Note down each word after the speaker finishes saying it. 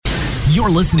You're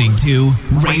listening to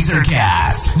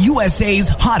Razorcast,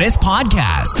 USA's hottest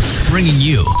podcast, bringing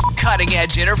you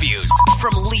cutting-edge interviews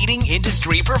from leading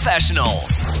industry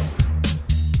professionals.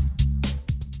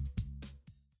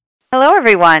 Hello,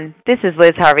 everyone. This is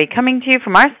Liz Harvey coming to you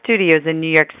from our studios in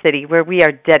New York City, where we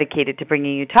are dedicated to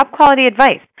bringing you top-quality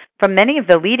advice from many of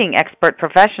the leading expert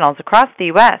professionals across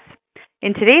the U.S.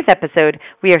 In today's episode,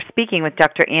 we are speaking with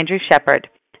Dr. Andrew Shepard.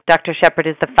 Dr. Shepard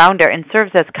is the founder and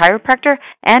serves as chiropractor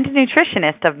and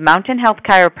nutritionist of Mountain Health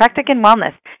Chiropractic and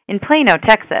Wellness in Plano,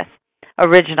 Texas.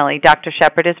 Originally, Dr.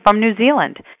 Shepard is from New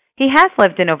Zealand. He has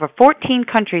lived in over 14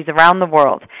 countries around the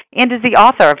world and is the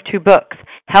author of 2 books,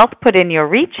 Health Put in Your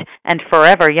Reach and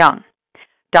Forever Young.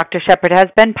 Dr. Shepard has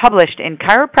been published in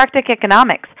Chiropractic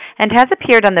Economics and has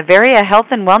appeared on the Varia Health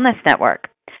and Wellness Network.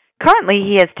 Currently,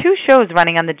 he has 2 shows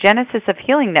running on the Genesis of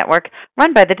Healing Network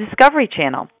run by the Discovery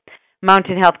Channel.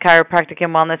 Mountain Health Chiropractic and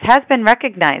Wellness has been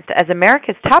recognized as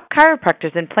America's top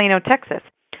chiropractors in Plano, Texas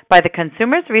by the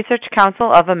Consumers Research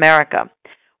Council of America.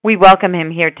 We welcome him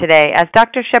here today as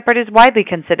Dr. Shepard is widely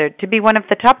considered to be one of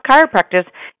the top chiropractors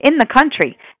in the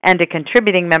country and a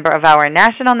contributing member of our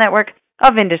national network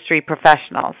of industry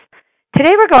professionals.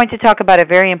 Today we're going to talk about a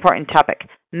very important topic,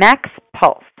 Max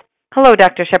Pulse. Hello,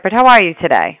 Dr. Shepard. How are you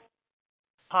today?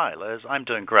 Hi, Liz. I'm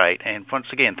doing great. And once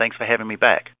again, thanks for having me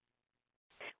back.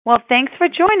 Well, thanks for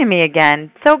joining me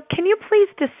again. So can you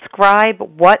please describe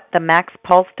what the Max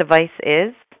Pulse device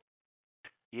is?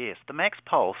 Yes, the Max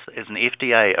Pulse is an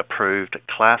FDA-approved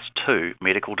Class 2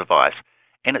 medical device,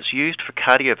 and it's used for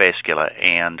cardiovascular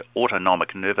and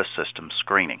autonomic nervous system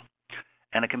screening.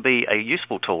 And it can be a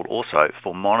useful tool also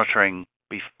for monitoring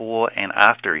before and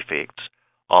after effects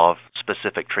of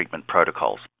specific treatment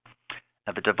protocols.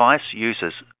 Now, the device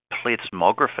uses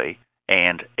plethysmography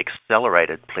and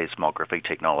accelerated plethysmography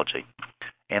technology,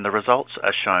 and the results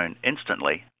are shown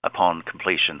instantly upon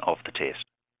completion of the test.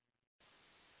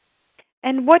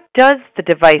 And what does the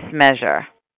device measure?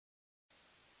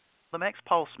 The Max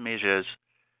Pulse measures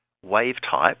wave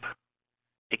type,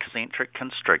 eccentric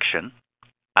constriction,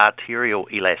 arterial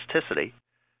elasticity,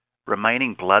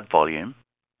 remaining blood volume,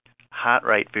 heart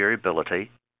rate variability,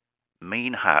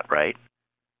 mean heart rate,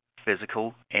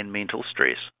 physical and mental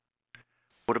stress.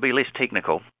 Or to be less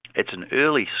technical, it's an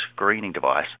early screening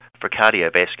device for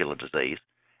cardiovascular disease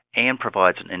and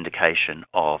provides an indication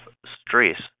of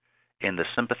stress in the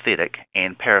sympathetic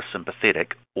and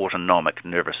parasympathetic autonomic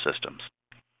nervous systems.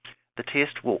 The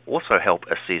test will also help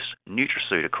assess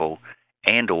nutraceutical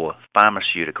and/or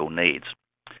pharmaceutical needs.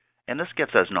 And this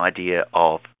gives us an idea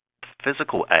of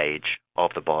physical age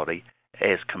of the body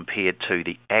as compared to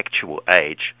the actual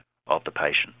age of the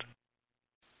patient.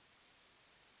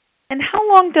 And how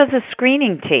long does a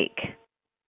screening take?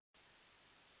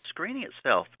 Screening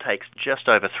itself takes just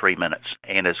over 3 minutes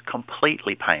and is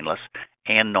completely painless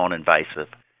and non-invasive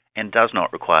and does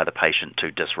not require the patient to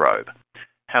disrobe.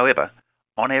 However,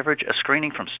 on average, a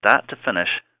screening from start to finish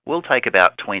will take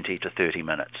about 20 to 30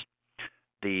 minutes.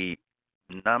 The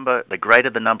greater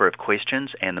the number of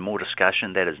questions and the more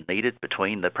discussion that is needed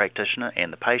between the practitioner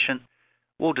and the patient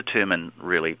will determine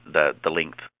really the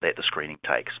length that the screening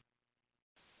takes.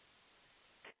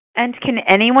 And can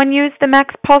anyone use the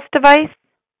Max Pulse device?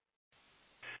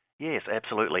 Yes,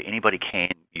 absolutely. Anybody can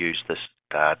use this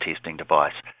testing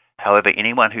device. However,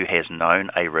 anyone who has known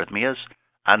arrhythmias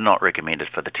are not recommended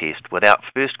for the test without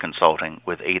first consulting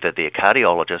with either their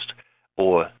cardiologist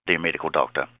or their medical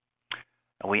doctor.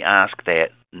 We ask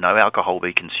that no alcohol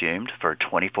be consumed for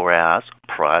 24 hours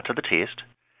prior to the test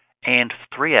and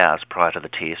 3 hours prior to the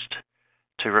test,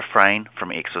 to refrain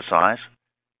from exercise,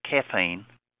 caffeine,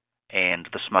 and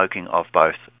the smoking of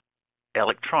both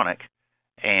electronic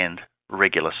and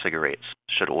regular cigarettes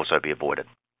should also be avoided.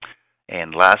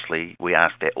 And lastly, we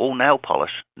ask that all nail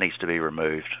polish needs to be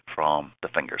removed from the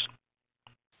fingers.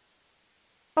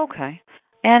 Okay.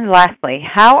 And lastly,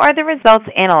 how are the results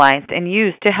analyzed and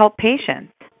used to help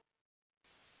patients?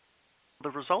 The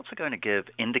results are going to give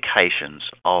indications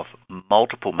of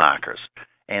multiple markers,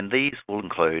 and these will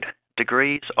include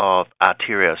degrees of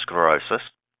arteriosclerosis,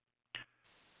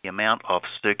 the amount of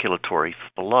circulatory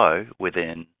flow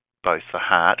within both the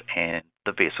heart and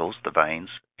the vessels, the veins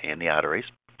and the arteries,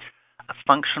 a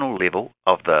functional level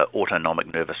of the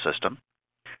autonomic nervous system,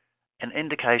 an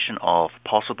indication of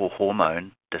possible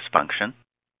hormone dysfunction,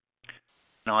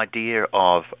 an idea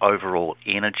of overall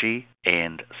energy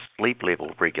and sleep level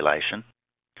regulation,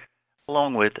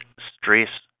 along with stress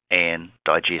and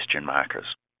digestion markers.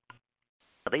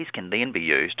 These can then be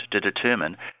used to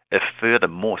determine if further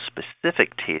more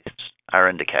specific tests are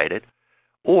indicated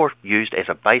or used as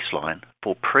a baseline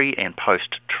for pre- and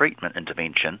post-treatment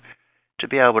intervention to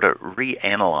be able to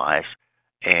reanalyze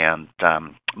and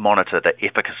monitor the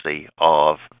efficacy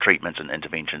of treatments and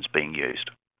interventions being used.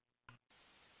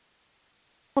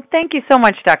 Well, thank you so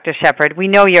much, Dr. Shepard. We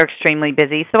know you're extremely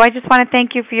busy, so I just want to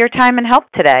thank you for your time and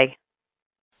help today.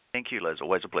 Thank you, Liz.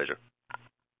 Always a pleasure.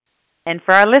 And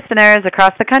for our listeners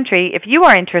across the country, if you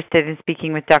are interested in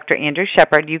speaking with Dr. Andrew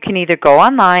Shepard, you can either go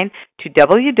online to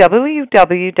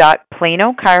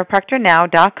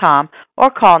www.planochiropractornow.com or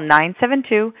call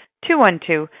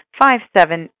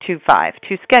 972-212-5725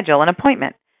 to schedule an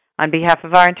appointment. On behalf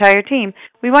of our entire team,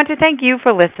 we want to thank you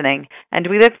for listening, and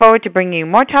we look forward to bringing you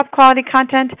more top-quality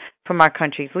content from our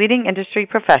country's leading industry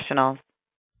professionals.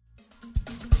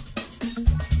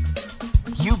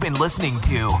 You've been listening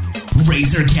to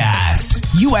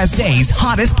RazorCast, USA's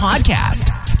hottest podcast,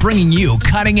 bringing you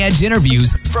cutting-edge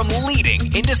interviews from leading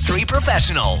industry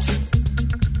professionals.